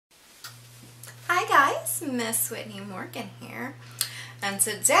guys, Miss Whitney Morgan here, and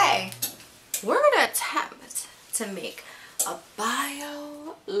today we're going to attempt to make a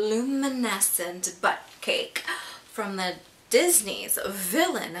bioluminescent butt cake from the Disney's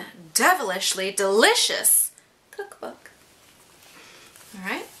Villain Devilishly Delicious cookbook.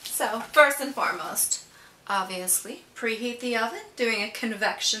 Alright, so first and foremost, obviously preheat the oven, doing a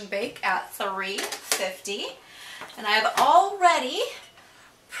convection bake at 350, and I have already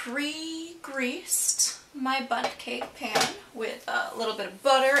pre-greased my bundt cake pan with a little bit of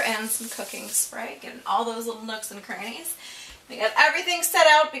butter and some cooking spray, getting all those little nooks and crannies. We got everything set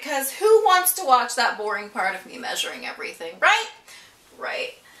out because who wants to watch that boring part of me measuring everything, right?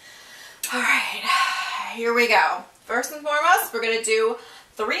 Right. Alright, here we go. First and foremost, we're going to do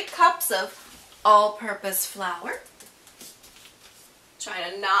 3 cups of all-purpose flour.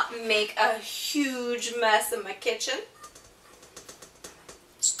 Trying to not make a huge mess in my kitchen.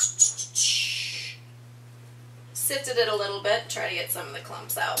 Sifted it a little bit, try to get some of the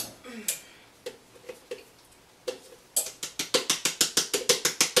clumps out.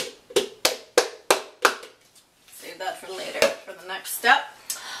 Save that for later, for the next step.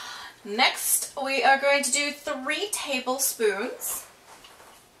 Next, we are going to do 3 tablespoons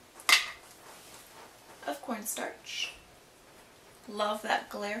of cornstarch. Love that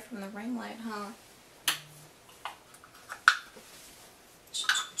glare from the ring light, huh?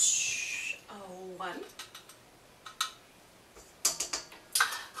 Oh, 1.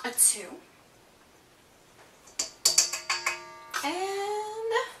 A 2.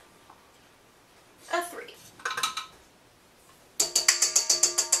 And a 3.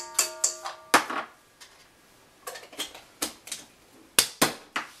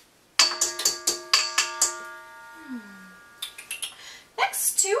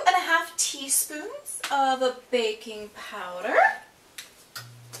 Next, 2½ teaspoons of baking powder.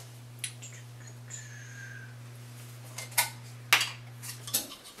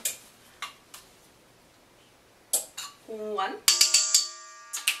 1. I'm going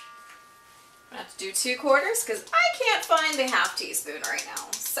to have to do 2 quarters because I can't find the ½ teaspoon right now.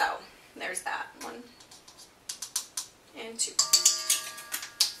 So, there's that. 1 and 2.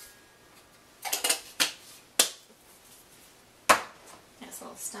 Nice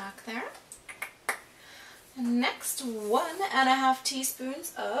little stack there. And next, 1½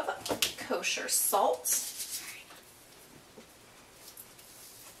 teaspoons of kosher salt.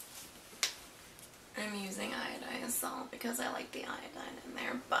 I'm using iodized salt because I like the iodine in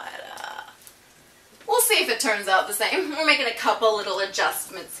there, but we'll see if it turns out the same. We're making a couple little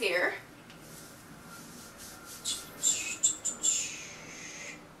adjustments here.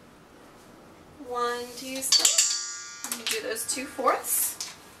 1 teaspoon. I'm going to do those 2/4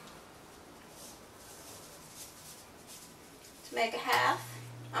 to make a half.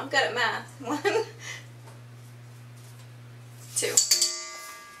 I'm good at math. 1, 2.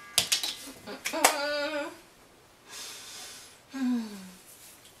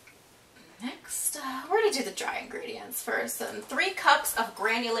 Next, we're going to do the dry ingredients first. And 3 cups of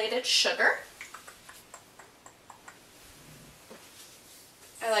granulated sugar.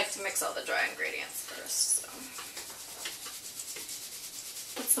 I like to mix all the dry ingredients first. So.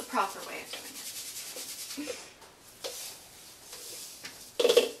 What's the proper way of doing it?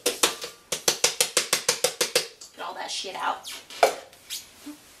 Get all that shit out.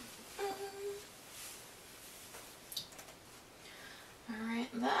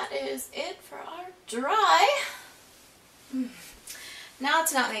 Alright, that is it for our dry. Now,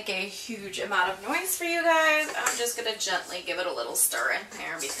 to not make a huge amount of noise for you guys, I'm just going to gently give it a little stir in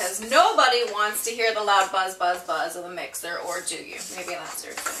there because nobody wants to hear the loud buzz, buzz, buzz of the mixer, or do you? Maybe that's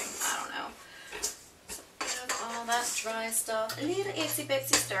your thing. I don't know. Get all that dry stuff. A little itsy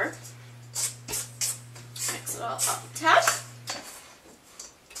bitsy stir. Mix it all up top.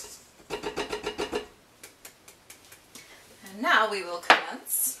 Now we will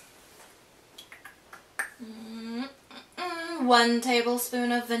commence. 1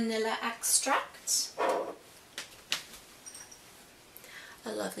 tablespoon of vanilla extract.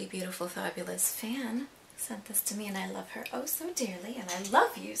 A lovely, beautiful, fabulous fan sent this to me and I love her oh so dearly, and I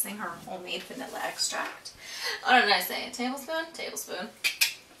love using her homemade vanilla extract. What did I say? A tablespoon? Tablespoon.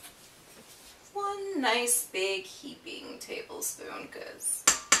 1 nice big heaping tablespoon because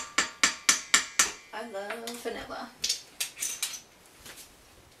I love vanilla.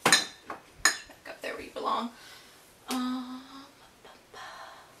 There where you belong.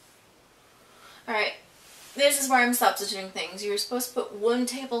 Alright, this is where I'm substituting things. You were supposed to put 1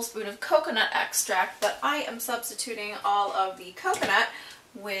 tablespoon of coconut extract, but I am substituting all of the coconut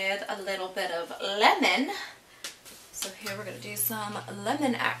with a little bit of lemon So here we're going to do some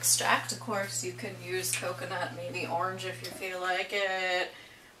lemon extract. Of course, you can use coconut, maybe orange if you feel like it.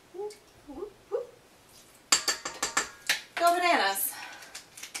 Whoop, whoop, whoop. Go bananas.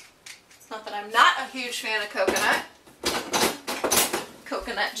 It's not that I'm not a huge fan of coconut.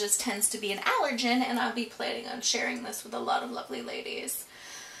 Coconut just tends to be an allergen, and I'll be planning on sharing this with a lot of lovely ladies.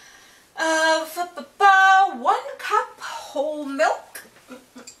 1 cup whole milk.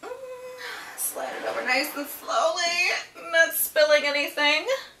 Slide it over nice and slowly, not spilling anything.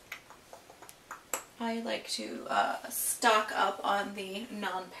 I like to stock up on the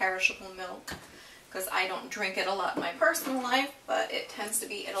non-perishable milk because I don't drink it a lot in my personal life, but it tends to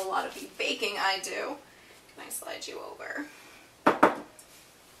be in a lot of the baking I do. Can I slide you over?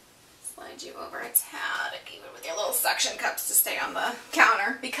 Slide you over a tad, even with your little suction cups to stay on the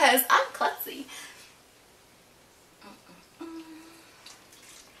counter because I'm klutzy.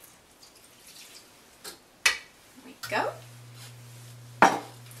 Go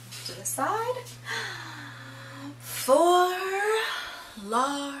to the side. 4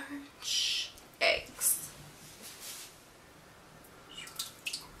 large eggs.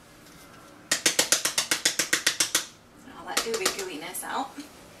 All that ooey gooiness out.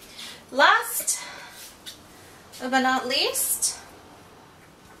 Last but not least,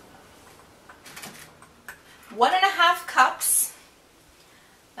 1.5 cups.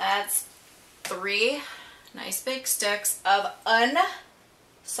 That's 3 nice big sticks of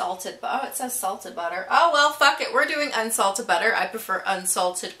unsalted butter. Oh, it says salted butter. Oh, well, fuck it. We're doing unsalted butter. I prefer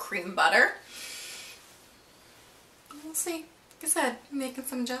unsalted cream butter. We'll see. Like I said, I'm making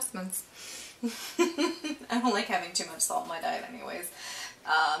some adjustments. I don't like having too much salt in my diet anyways.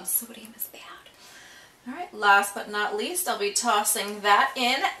 Sodium is bad. Alright, last but not least, I'll be tossing that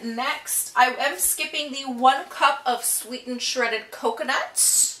in. Next, I am skipping the 1 cup of sweetened shredded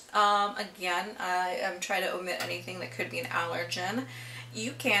coconut. Again, I am trying to omit anything that could be an allergen.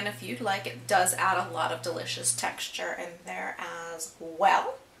 You can if you'd like. It does add a lot of delicious texture in there as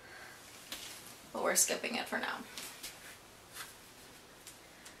well. But we're skipping it for now.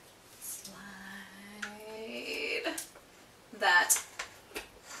 Slide that,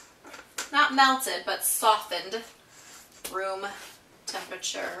 not melted, but softened room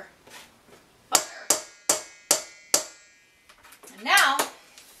temperature butter. And now,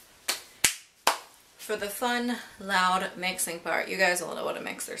 for the fun, loud mixing part. You guys all know what a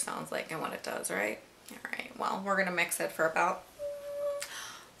mixer sounds like and what it does, right? Alright, well, we're going to mix it for about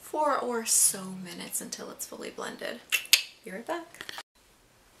 4 or so minutes until it's fully blended. Be right back.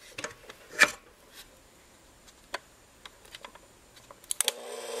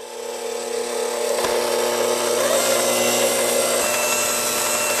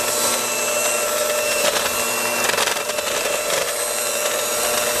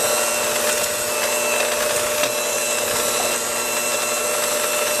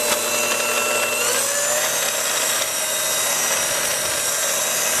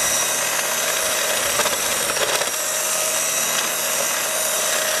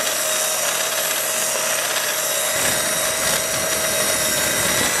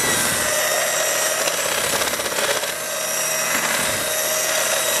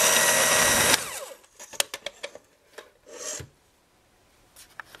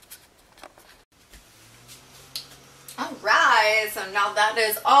 So now that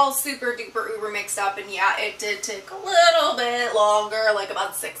is all super duper uber mixed up, and yeah, it did take a little bit longer, like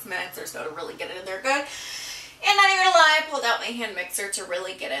about 6 minutes or so to really get it in there good. And not even gonna lie, I pulled out my hand mixer to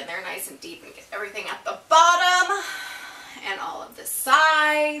really get in there nice and deep and get everything at the bottom and all of the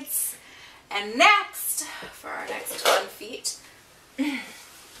sides. And next, for our next fun feat,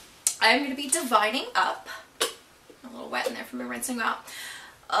 I'm going to be dividing up, a little wet in there from me rinsing out,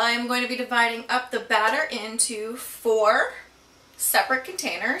 I'm going to be dividing up the batter into 4 separate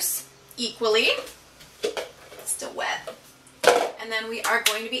containers equally. Still wet. And then we are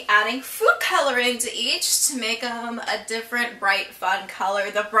going to be adding food coloring to each to make them a different bright fun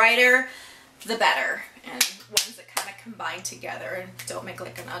color. The brighter the better, and ones that kind of combine together and don't make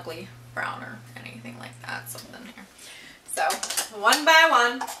like an ugly brown or anything like that. Something here. So one by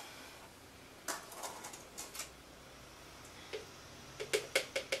one,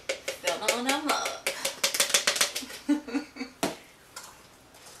 filling them up.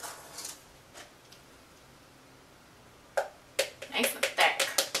 Nice and thick.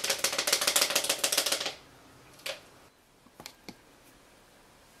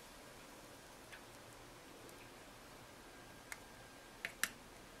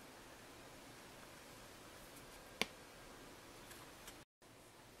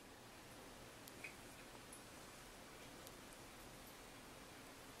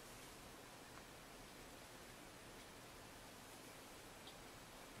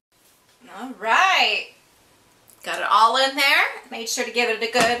 All right. Got it all in there. Made sure to give it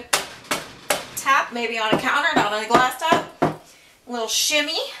a good tap, maybe on a counter, not on a glass top. A little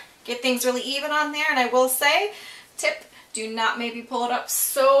shimmy. Get things really even on there. And I will say, tip, do not maybe pull it up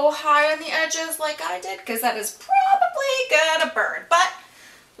so high on the edges like I did, because that is probably gonna burn. But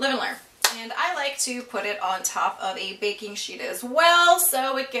live and learn. And I like to put it on top of a baking sheet as well,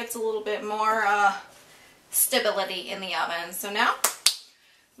 so it gets a little bit more stability in the oven. So now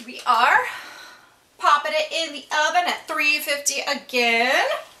we are popping it in the oven at 350 again.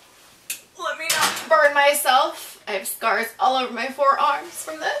 Let me not burn myself. I have scars all over my forearms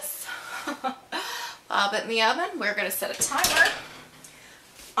from this. Pop it in the oven. We're going to set a timer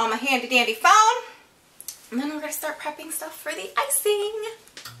on my handy dandy phone. And then we're going to start prepping stuff for the icing.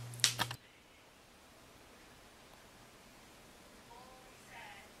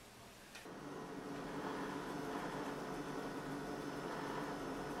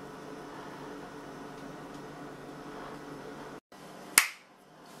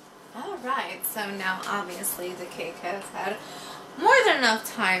 Alright, so now obviously the cake has had more than enough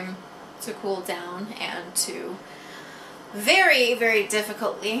time to cool down and to very, very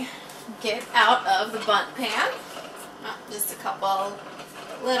difficultly get out of the bundt pan. Oh, just a couple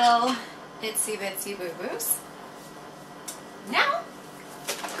little itsy bitsy boo-boos. Now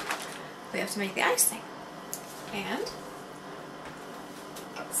we have to make the icing. And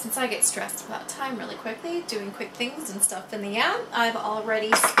since I get stressed about time really quickly, doing quick things and stuff in the oven, I've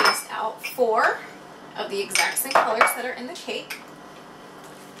already spaced out 4 of the exact same colors that are in the cake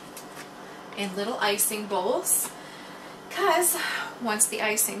in little icing bowls, because once the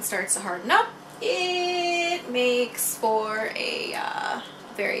icing starts to harden up, it makes for a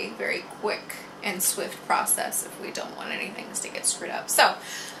very, very quick and swift process if we don't want anything to get screwed up. So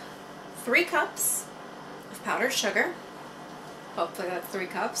 3 cups of powdered sugar. Hopefully that's 3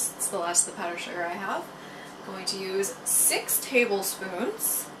 cups. It's the last of the powdered sugar I have. I'm going to use 6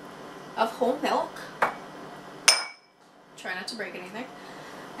 tablespoons of whole milk. Try not to break anything.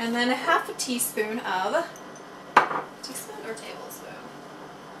 And then 1/2 teaspoon of, teaspoon or tablespoon?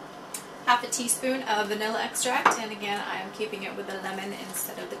 1/2 teaspoon of vanilla extract, and again I am keeping it with the lemon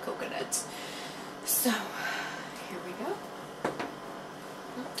instead of the coconut. So here we go.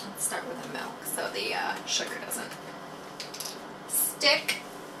 Let's start with the milk so the sugar doesn't stick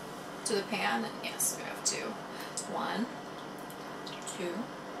to the pan. And yes, we have 2. 1, 2,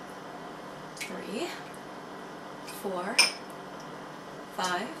 3, 4,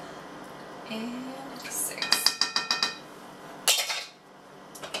 5, and 6.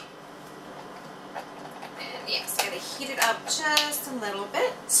 And yes, gotta heat it up just a little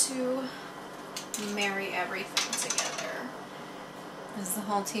bit to marry everything together. This is the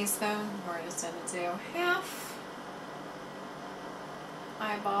whole teaspoon. We're just gonna do 1/2.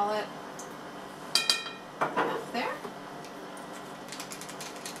 Eyeball it. 1/2 there.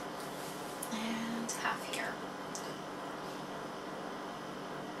 And 1/2 here.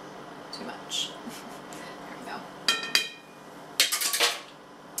 Too much. There we go.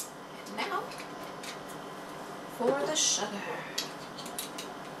 And now for the sugar.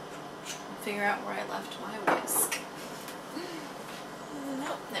 I'll figure out where I left my whisk.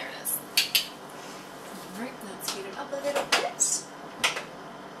 Nope, there it is. Alright, let's heat it up a little bit. So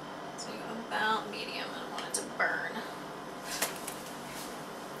about medium. I don't want it to burn.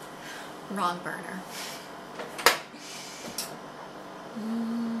 Wrong burner.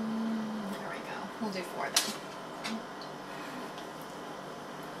 There we go. We'll do 4 then.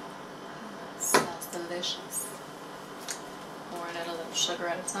 Smells delicious. Pouring in a little sugar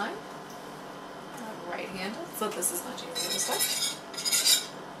at a time. Right-handed, so this is much easier to start.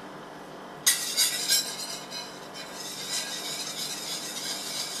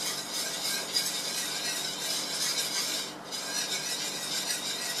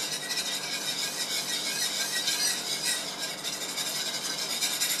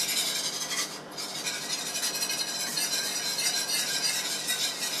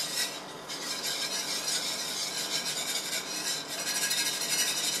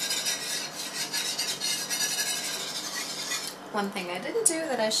 One thing I didn't do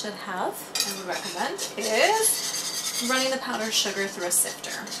that I should have, and would recommend, is running the powdered sugar through a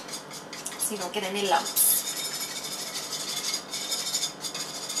sifter so you don't get any lumps.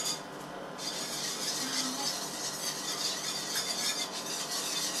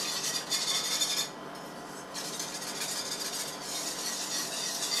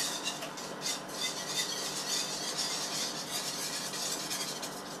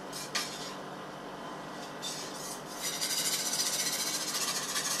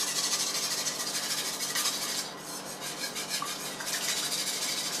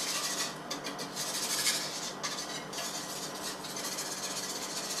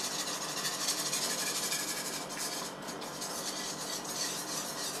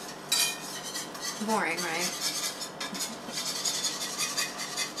 Boring, right?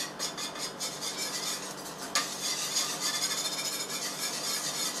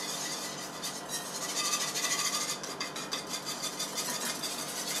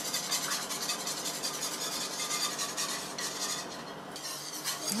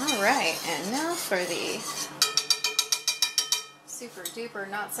 Alright, and now for the super duper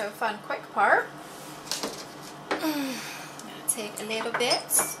not so fun quick part. I'm going to take a little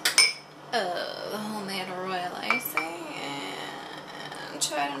bit of homemade royal icing and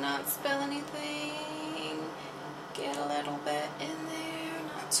try to not spill anything. Get a little bit in there,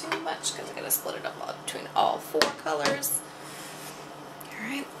 not too much because I got to split it up between all 4 colors.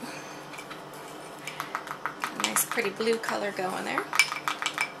 Alright. A nice pretty blue color going there.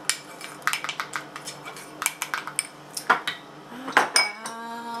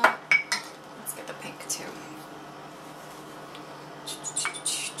 Let's get the pink too.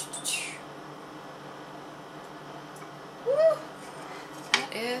 Woo! That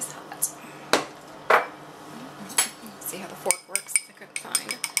is hot. See how the fork works. I couldn't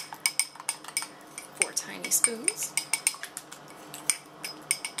find 4 tiny spoons.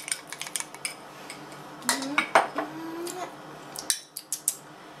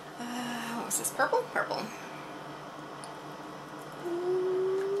 What was this? Purple? Purple.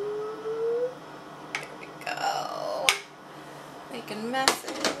 There we go. Making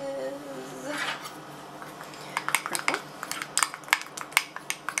messes. Purple.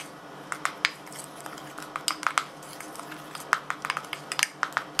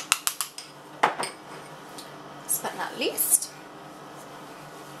 Last but not least,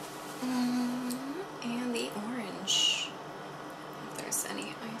 and the orange. If there's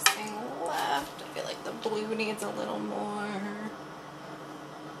any icing left, I feel like the blue needs a little more.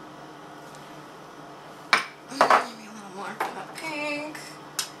 Maybe a little more for the pink.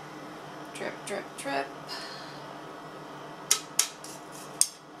 Drip, drip, drip.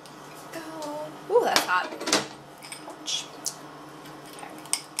 There we go. Ooh, that's hot. Ouch. Okay.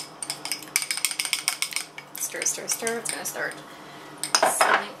 Stir, stir, stir. It's going to start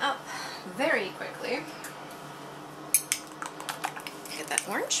sealing up very quickly. Get that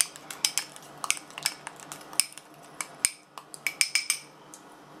orange.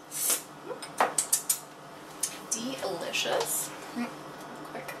 Delicious.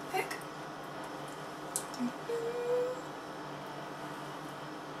 Quick pick.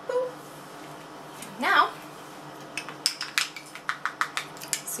 Now,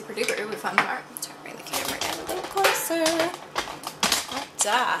 super duper uber fun part. Try to bring the camera in a little closer.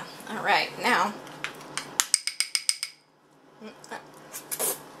 Ta-da. All right, now.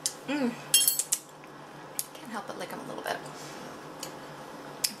 Can't help but lick them a little bit.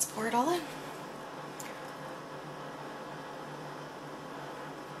 Let's pour it all in.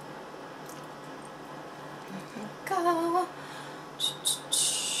 Go.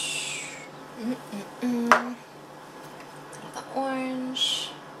 The orange.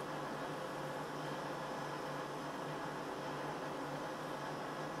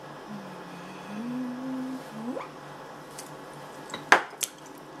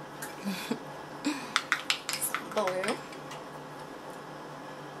 Some blue.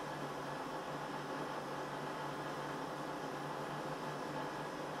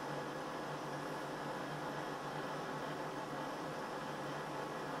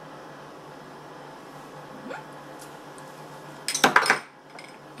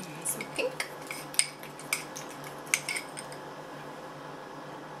 Some pink.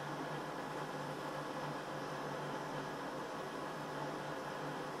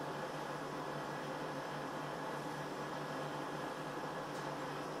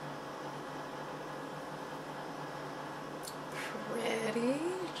 Pretty,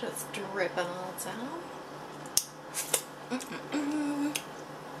 just drip it all down. A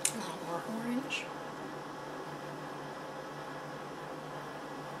little more orange.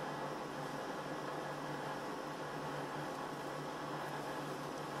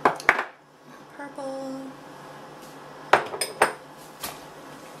 Purple.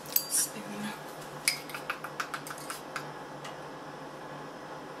 Spoon.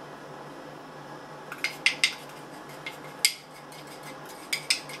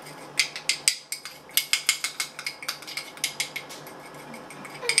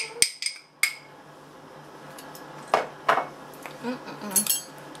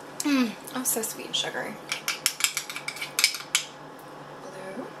 Oh, so sweet and sugary.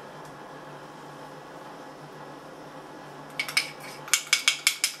 Blue.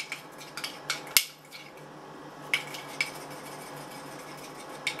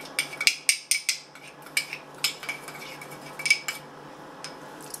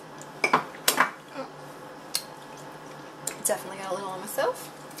 myself.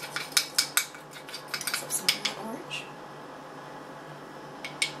 Mix up some of that orange.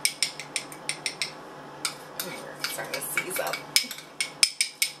 We're starting to seize up.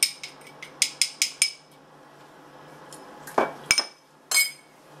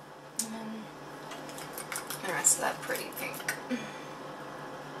 And then the rest of that pretty pink.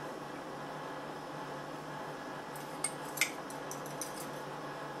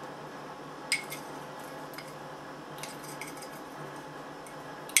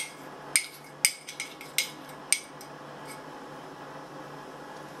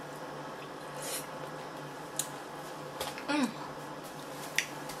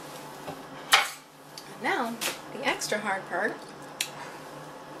 Now, the extra hard part,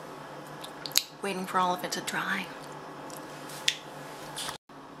 waiting for all of it to dry.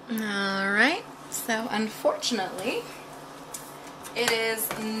 Alright, so unfortunately, it is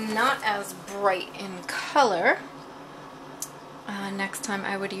not as bright in color. Next time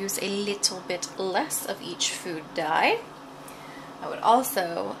I would use a little bit less of each food dye. I would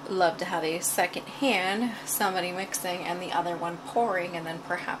also love to have a second hand, somebody mixing and the other one pouring, and then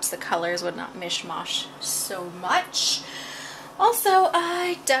perhaps the colors would not mishmash so much. Also,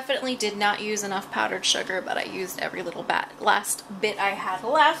 I definitely did not use enough powdered sugar, but I used every little last bit I had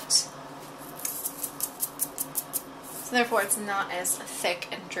left. So therefore it's not as thick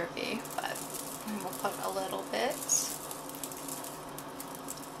and drippy, but we'll put a little bit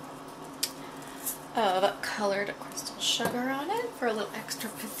of colored crystal sugar on it for a little extra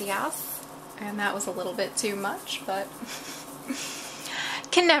pizzazz. And that was a little bit too much, but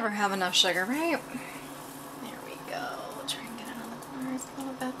can never have enough sugar, right? There we go. We'll try and get it on the corners a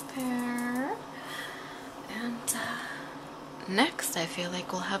little bit there. And next I feel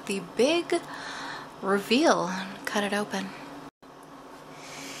like we'll have the big reveal and cut it open.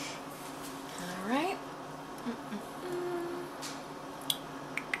 Alright.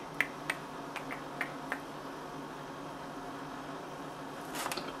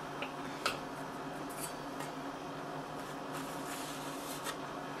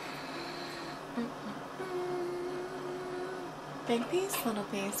 Big piece, little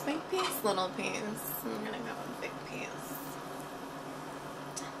piece, big piece, little piece. I'm gonna go with big piece.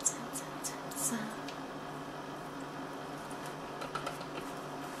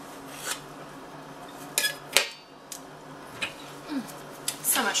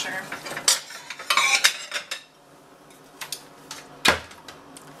 So much sugar.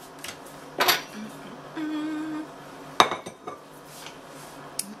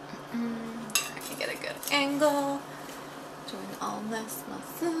 Trying to get a good angle. Doing all this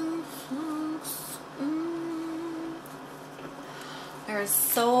myself. There's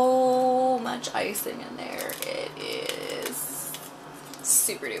so much icing in there. It is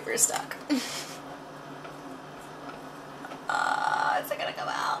super duper stuck. Is it gonna come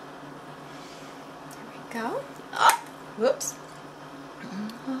out? There we go. Oh, whoops.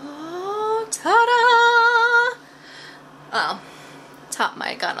 Oh, ta-da! Oh, top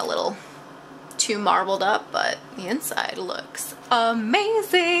might have gotten a little too marbled up, but the inside looks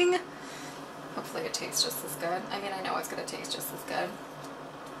amazing. Hopefully it tastes just as good. I mean, I know it's gonna taste just as good.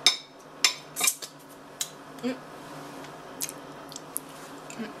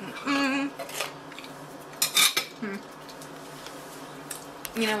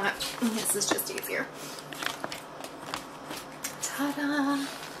 You know what? This is just easier. Ta-da!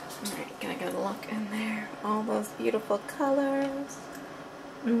 Alright, gonna get a look in there. All those beautiful colors.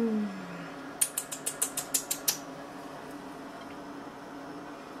 And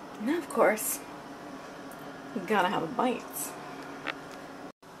of course, you gotta have a bite.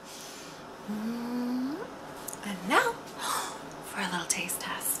 And now, for a little taste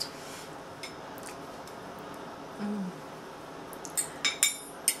test.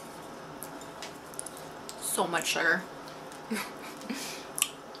 So much sugar.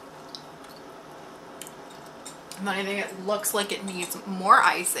 But I think it looks like it needs more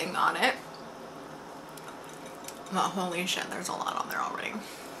icing on it. But holy shit, there's a lot on there already.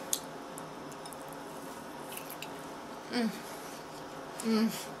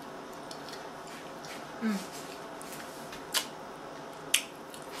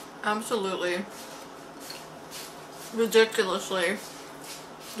 Absolutely ridiculously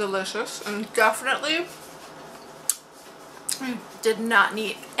delicious, and definitely did not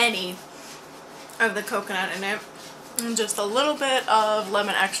need any of the coconut in it, and just a little bit of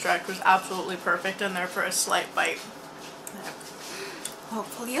lemon extract was absolutely perfect in there for a slight bite.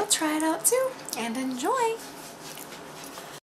 Hopefully you'll try it out too, and